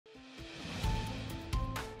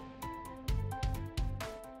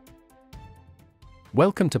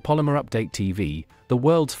Welcome to Polymerupdate TV, the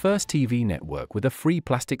world's first TV network with a free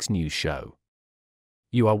plastics news show.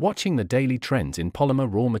 You are watching the daily trends in polymer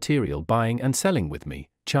raw material buying and selling with me,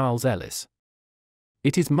 Charles Elis.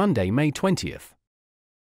 It is Monday, May 20th.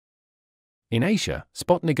 In Asia,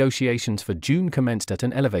 spot negotiations for June commenced at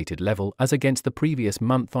an elevated level as against the previous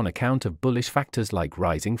month on account of bullish factors like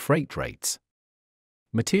rising freight rates.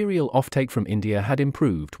 Material offtake from India had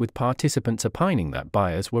improved, with participants opining that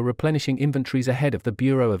buyers were replenishing inventories ahead of the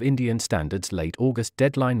Bureau of Indian Standards' late August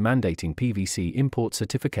deadline mandating PVC import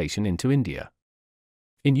certification into India.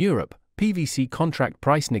 In Europe, PVC contract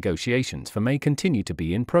price negotiations for May continue to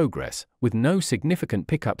be in progress, with no significant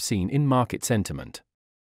pickup seen in market sentiment.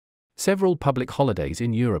 Several public holidays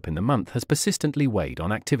in Europe in the month has persistently weighed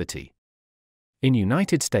on activity. In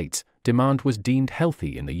United States, demand was deemed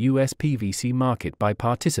healthy in the US PVC market by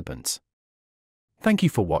participants. Thank you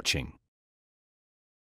for watching.